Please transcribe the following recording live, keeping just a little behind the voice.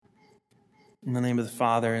In the name of the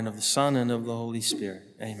Father, and of the Son, and of the Holy Spirit.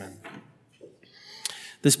 Amen.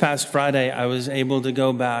 This past Friday, I was able to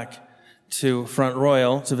go back to Front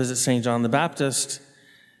Royal to visit St. John the Baptist,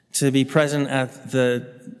 to be present at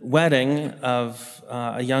the wedding of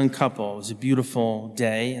a young couple. It was a beautiful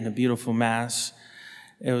day and a beautiful Mass.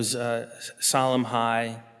 It was a solemn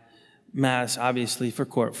high Mass, obviously,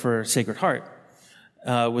 for Sacred Heart,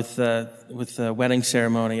 with the wedding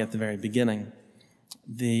ceremony at the very beginning.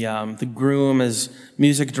 The groom is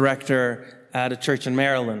music director at a church in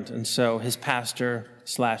Maryland, and so his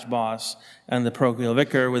pastor/boss and the parochial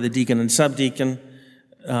vicar were the deacon and subdeacon.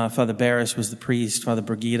 Father Barris was the priest. Father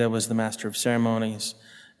Brigida was the master of ceremonies,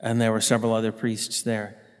 and there were several other priests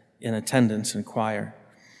there in attendance and choir.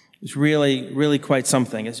 It was really, really quite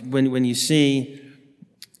something. It's when you see,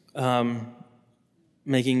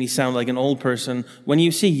 making me sound like an old person, when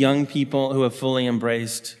you see young people who have fully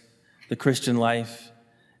embraced the Christian life,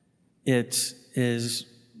 it is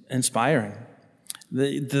inspiring.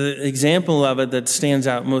 The example of it that stands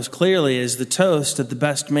out most clearly is the toast that the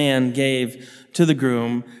best man gave to the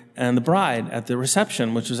groom and the bride at the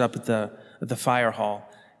reception, which was up at the fire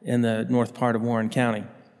hall in the north part of Warren County.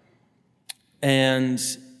 And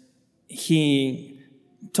he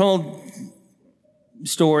told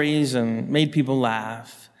stories and made people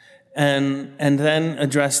laugh, and then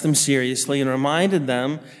addressed them seriously and reminded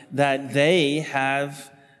them that they have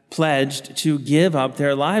pledged to give up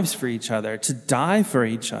their lives for each other, to die for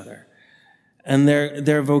each other. And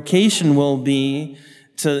their vocation will be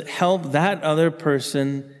to help that other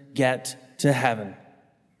person get to heaven.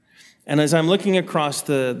 And as I'm looking across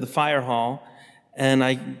the fire hall and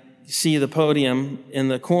I see the podium in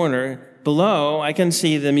the corner, below I can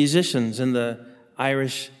see the musicians in the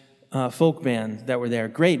Irish folk band that were there.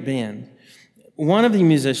 Great band. One of the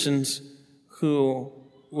musicians who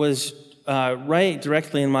was right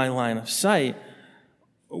directly in my line of sight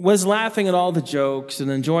was laughing at all the jokes and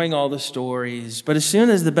enjoying all the stories. But as soon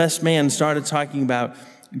as the best man started talking about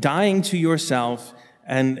dying to yourself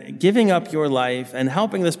and giving up your life and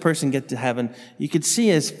helping this person get to heaven, you could see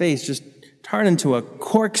his face just turn into a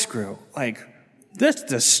corkscrew. Like, that's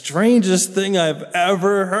the strangest thing I've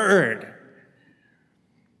ever heard.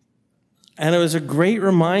 And it was a great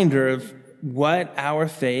reminder of what our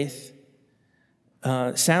faith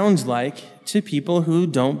sounds like to people who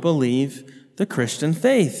don't believe the Christian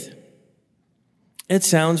faith. It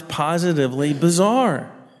sounds positively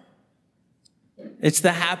bizarre. It's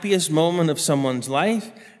the happiest moment of someone's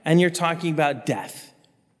life, and you're talking about death.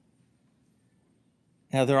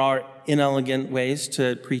 Now, there are inelegant ways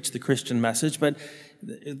to preach the Christian message, but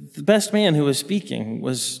the best man who was speaking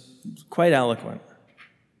was quite eloquent.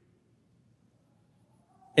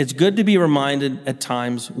 It's good to be reminded at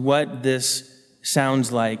times what this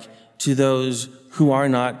sounds like to those who are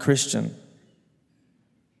not Christian.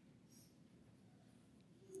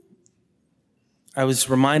 I was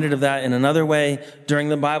reminded of that in another way during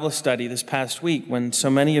the Bible study this past week when so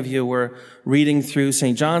many of you were reading through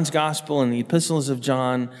St. John's Gospel and the epistles of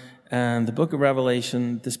John and the book of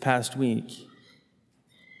Revelation this past week.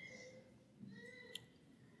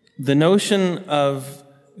 The notion of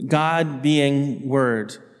God being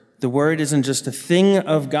Word. The Word isn't just a thing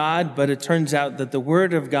of God, but it turns out that the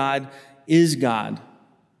Word of God is God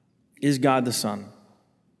the Son,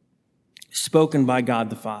 spoken by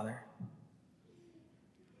God the Father.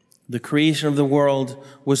 The creation of the world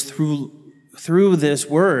was through this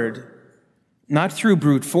Word, not through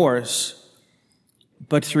brute force,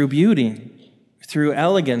 but through beauty, through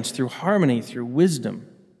elegance, through harmony, through wisdom.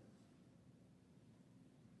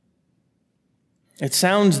 It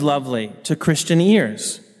sounds lovely to Christian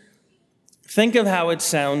ears. Think of how it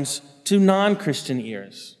sounds to non-Christian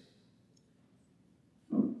ears.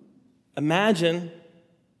 Imagine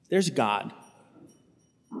there's God.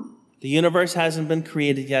 The universe hasn't been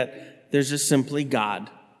created yet. There's just simply God.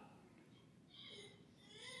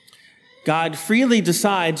 God freely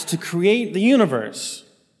decides to create the universe,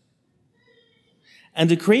 and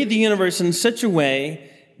to create the universe in such a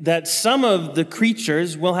way that some of the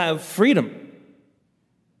creatures will have freedom.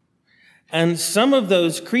 And some of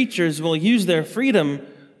those creatures will use their freedom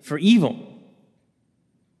for evil.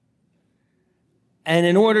 And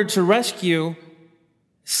in order to rescue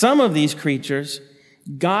some of these creatures,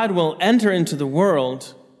 God will enter into the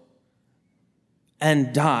world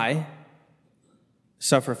and die,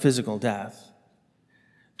 suffer physical death,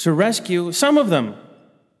 to rescue some of them.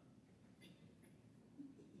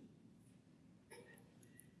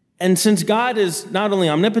 And since God is not only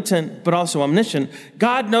omnipotent, but also omniscient,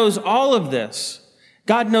 God knows all of this.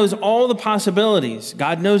 God knows all the possibilities.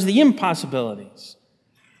 God knows the impossibilities.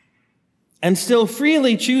 and still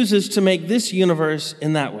freely chooses to make this universe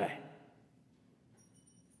in that way.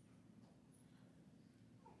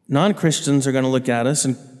 Non-Christians are going to look at us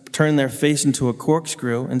and turn their face into a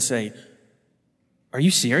corkscrew and say, "Are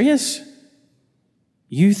you serious?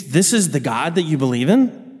 This is the God that you believe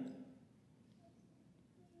in?"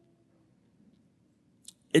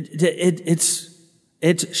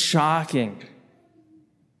 It's shocking.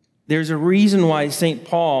 There's a reason why St.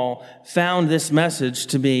 Paul found this message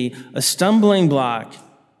to be a stumbling block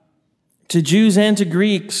to Jews and to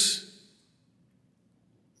Greeks.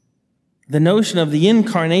 The notion of the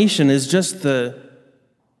incarnation is just the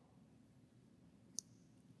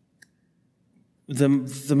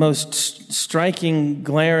most striking,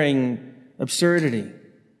 glaring absurdity.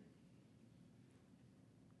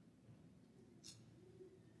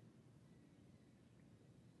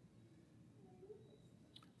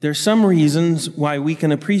 There's some reasons why we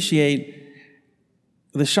can appreciate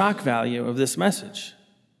the shock value of this message.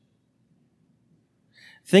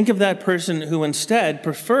 Think of that person who instead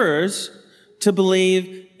prefers to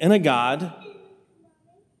believe in a God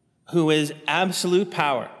who is absolute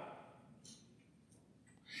power.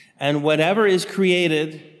 And whatever is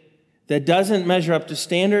created that doesn't measure up to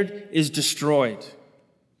standard is destroyed,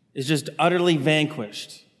 is just utterly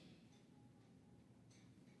vanquished.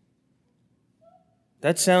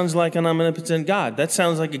 That sounds like an omnipotent God. That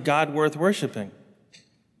sounds like a God worth worshiping.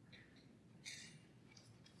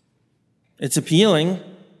 It's appealing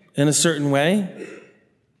in a certain way.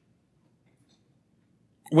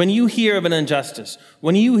 When you hear of an injustice,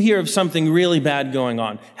 when you hear of something really bad going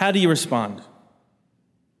on, how do you respond?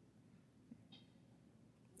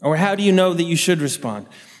 Or how do you know that you should respond?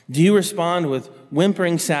 Do you respond with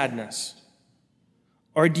whimpering sadness?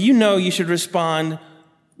 Or do you know you should respond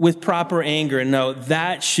with proper anger and know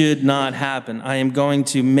that should not happen? I am going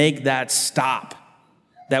to make that stop.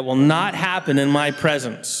 That will not happen in my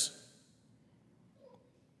presence.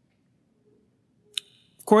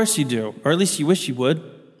 Of course you do, or at least you wish you would.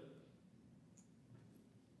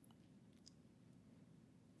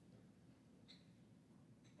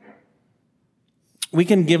 We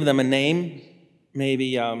can give them a name,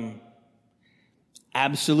 maybe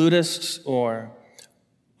absolutists or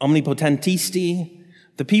omnipotentisti,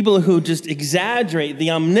 the people who just exaggerate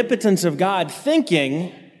the omnipotence of God,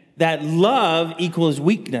 thinking that love equals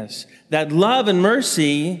weakness, that love and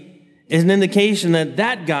mercy is an indication that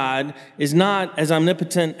that God is not as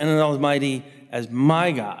omnipotent and almighty as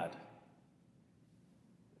my God.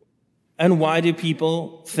 And why do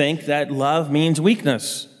people think that love means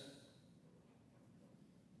weakness?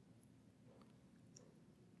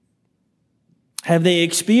 Have they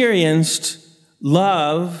experienced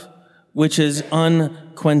love which is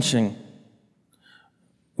unquenching,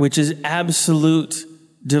 which is absolute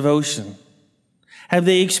devotion? Have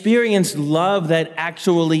they experienced love that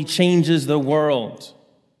actually changes the world?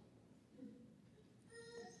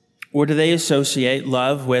 Or do they associate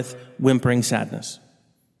love with whimpering sadness?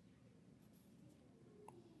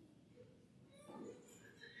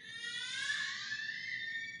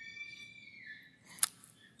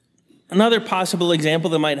 Another possible example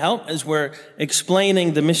that might help is we're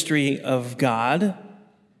explaining the mystery of God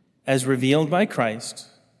as revealed by Christ.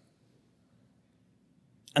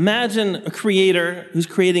 Imagine a creator who's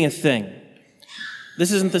creating a thing.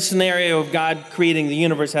 This isn't the scenario of God creating the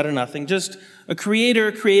universe out of nothing, just a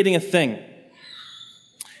creator creating a thing.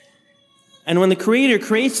 And when the creator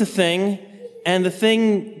creates a thing and the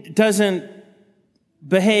thing doesn't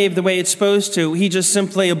behave the way it's supposed to, he just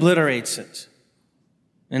simply obliterates it.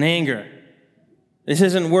 In anger. This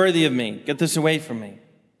isn't worthy of me. Get this away from me.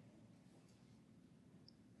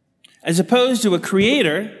 As opposed to a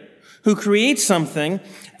creator who creates something,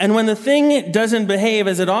 and when the thing doesn't behave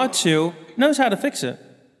as it ought to, knows how to fix it.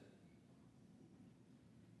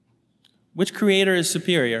 Which creator is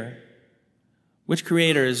superior? Which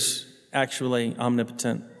creator is actually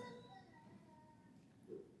omnipotent?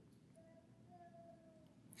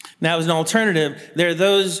 Now, as an alternative, there are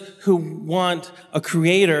those who want a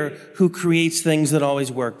creator who creates things that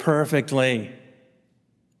always work perfectly.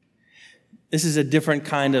 This is a different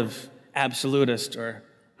kind of absolutist or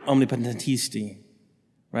omnipotentisti,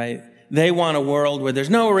 right? They want a world where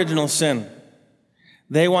there's no original sin.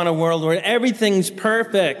 They want a world where everything's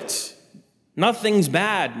perfect. Nothing's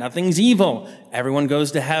bad. Nothing's evil. Everyone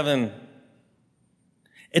goes to heaven.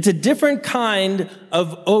 It's a different kind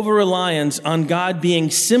of over-reliance on God being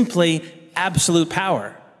simply absolute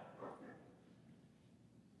power.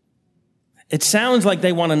 It sounds like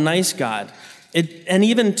they want a nice God. And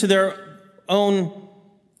even to their own,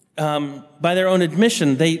 by their own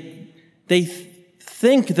admission, they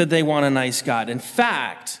think that they want a nice God. In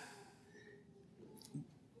fact,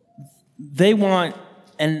 They want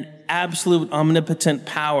an absolute omnipotent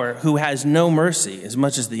power who has no mercy as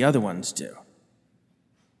much as the other ones do.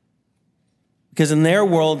 Because in their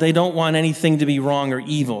world, they don't want anything to be wrong or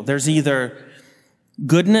evil. There's either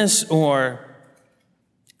goodness or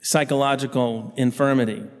psychological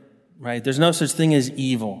infirmity, right? There's no such thing as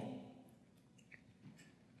evil.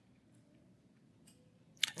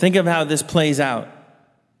 Think of how this plays out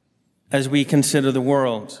as we consider the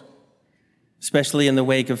world, especially in the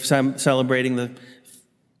wake of celebrating the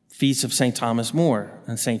feasts of St. Thomas More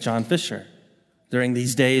and St. John Fisher during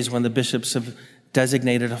these days when the bishops have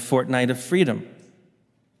designated a fortnight of freedom.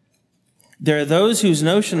 There are those whose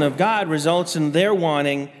notion of God results in their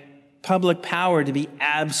wanting public power to be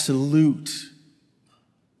absolute.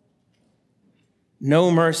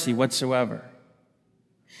 No mercy whatsoever.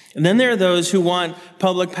 And then there are those who want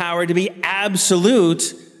public power to be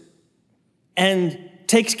absolute and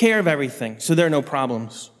takes care of everything, so there are no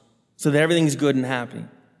problems, so that everything's good and happy.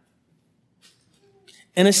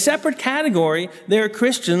 In a separate category, there are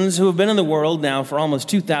Christians who have been in the world now for almost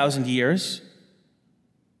 2,000 years.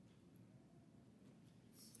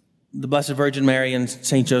 The Blessed Virgin Mary and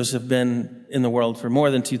St. Joseph have been in the world for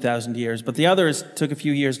more than 2,000 years, but the others took a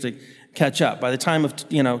few years to catch up. By the time of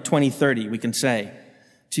 2030, we can say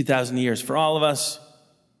 2,000 years for all of us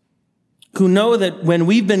who know that when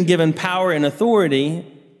we've been given power and authority,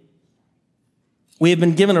 we have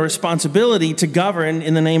been given a responsibility to govern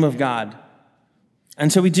in the name of God. And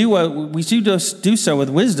so we do so with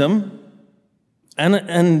wisdom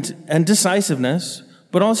and decisiveness,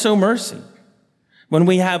 but also mercy. When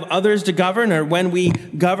we have others to govern, or when we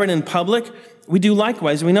govern in public, we do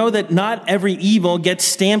likewise. We know that not every evil gets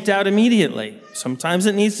stamped out immediately. Sometimes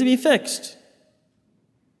it needs to be fixed.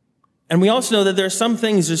 And we also know that there are some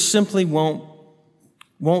things that simply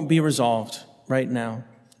won't be resolved right now.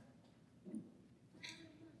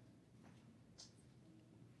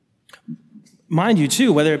 Mind you,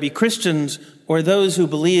 too, whether it be Christians or those who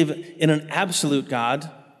believe in an absolute God,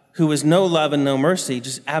 who is no love and no mercy,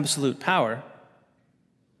 just absolute power,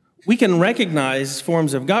 we can recognize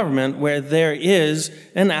forms of government where there is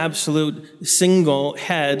an absolute single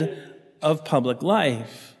head of public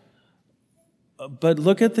life. But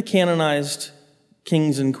look at the canonized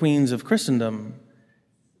kings and queens of Christendom.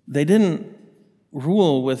 They didn't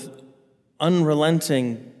rule with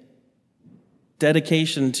unrelenting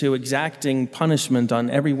dedication to exacting punishment on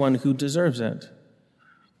everyone who deserves it.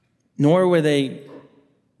 Nor were they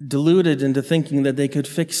deluded into thinking that they could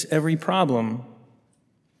fix every problem.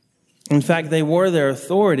 In fact, they wore their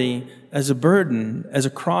authority as a burden, as a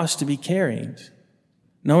cross to be carried,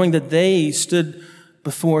 knowing that they stood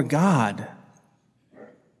before God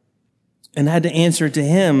and had to answer to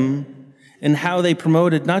Him in how they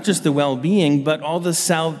promoted not just the well-being, but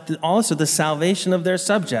also the salvation of their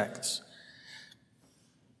subjects.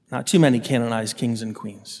 Not too many canonized kings and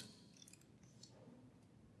queens.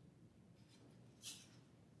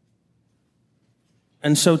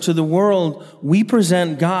 And so to the world, we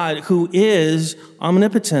present God who is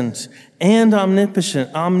omnipotent and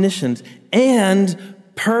omniscient and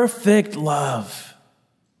perfect love.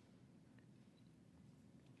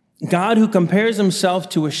 God who compares himself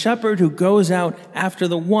to a shepherd who goes out after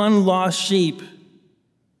the one lost sheep,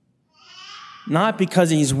 not because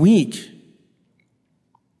he's weak,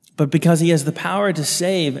 but because he has the power to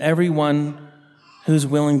save everyone who's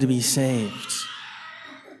willing to be saved.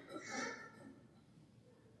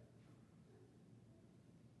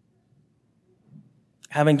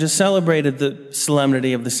 Having just celebrated the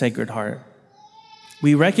solemnity of the Sacred Heart,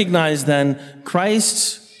 we recognize then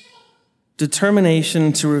Christ's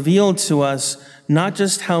determination to reveal to us not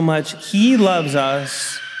just how much he loves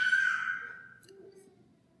us,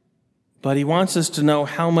 but he wants us to know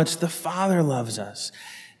how much the Father loves us.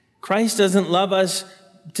 Christ doesn't love us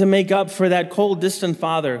to make up for that cold, distant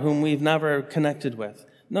Father whom we've never connected with.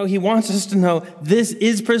 No, he wants us to know this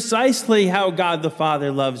is precisely how God the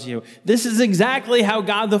Father loves you. This is exactly how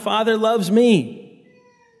God the Father loves me.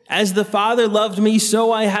 As the Father loved me,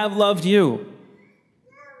 so I have loved you.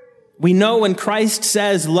 We know when Christ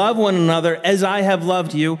says, love one another as I have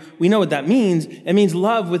loved you, we know what that means. It means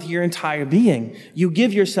love with your entire being. You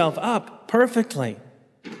give yourself up perfectly.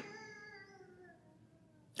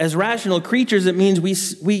 As rational creatures, it means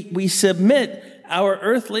we submit our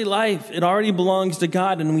earthly life. It already belongs to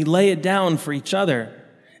God, and we lay it down for each other.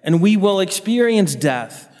 And we will experience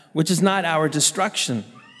death, which is not our destruction,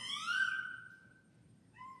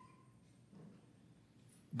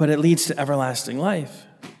 but it leads to everlasting life.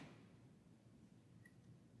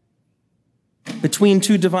 between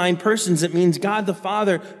two divine persons. It means God the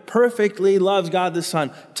Father perfectly loves God the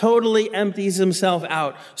Son, totally empties himself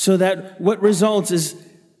out, so that what results is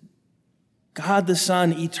God the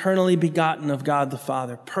Son, eternally begotten of God the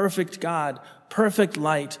Father, perfect God, perfect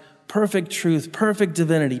light, perfect truth, perfect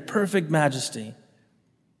divinity, perfect majesty,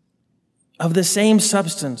 of the same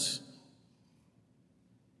substance,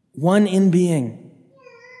 one in being.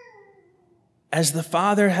 As the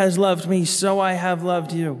Father has loved me, so I have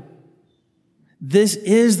loved you. This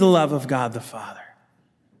is the love of God the Father.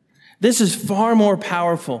 This is far more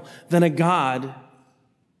powerful than a God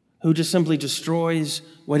who just simply destroys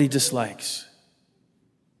what he dislikes.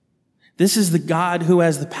 This is the God who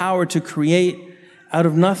has the power to create out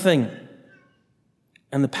of nothing,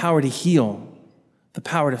 and the power to heal, the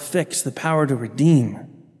power to fix, the power to redeem.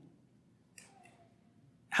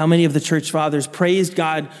 How many of the church fathers praised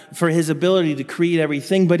God for his ability to create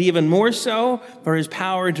everything, but even more so for his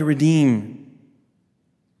power to redeem?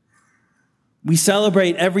 We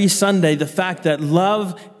celebrate every Sunday the fact that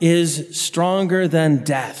love is stronger than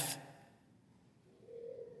death.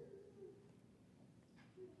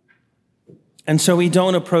 And so we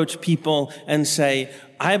don't approach people and say,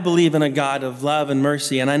 I believe in a God of love and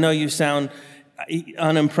mercy. And I know you sound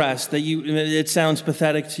unimpressed, it sounds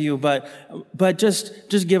pathetic to you, but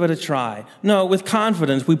just give it a try. No, with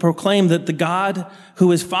confidence, we proclaim that the God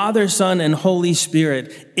who is Father, Son, and Holy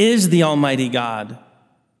Spirit is the Almighty God.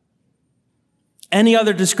 Any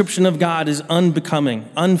other description of God is unbecoming,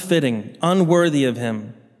 unfitting, unworthy of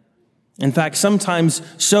him. In fact, sometimes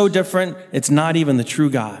so different, it's not even the true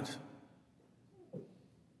God.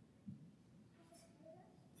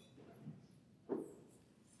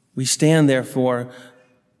 We stand, therefore,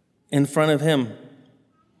 in front of him,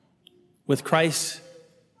 with Christ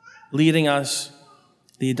leading us,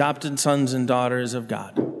 the adopted sons and daughters of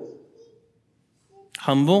God,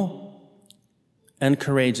 humble and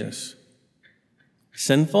courageous,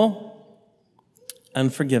 sinful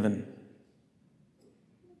and forgiven.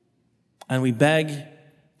 And we beg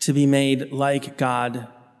to be made like God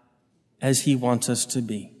as he wants us to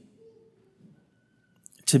be.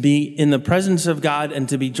 To be in the presence of God and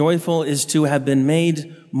to be joyful is to have been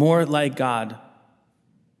made more like God,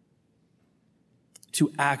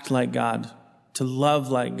 to act like God, to love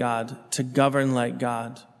like God, to govern like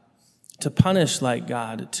God, to punish like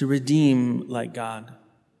God, to redeem like God.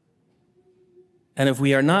 And if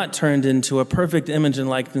we are not turned into a perfect image and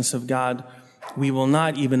likeness of God, we will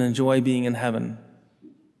not even enjoy being in heaven.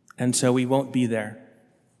 And so we won't be there.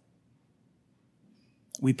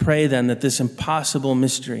 We pray then that this impossible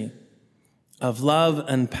mystery of love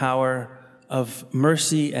and power, of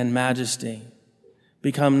mercy and majesty,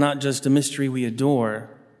 become not just a mystery we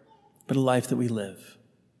adore, but a life that we live.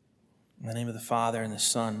 In the name of the Father, and the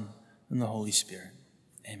Son, and the Holy Spirit.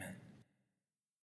 Amen.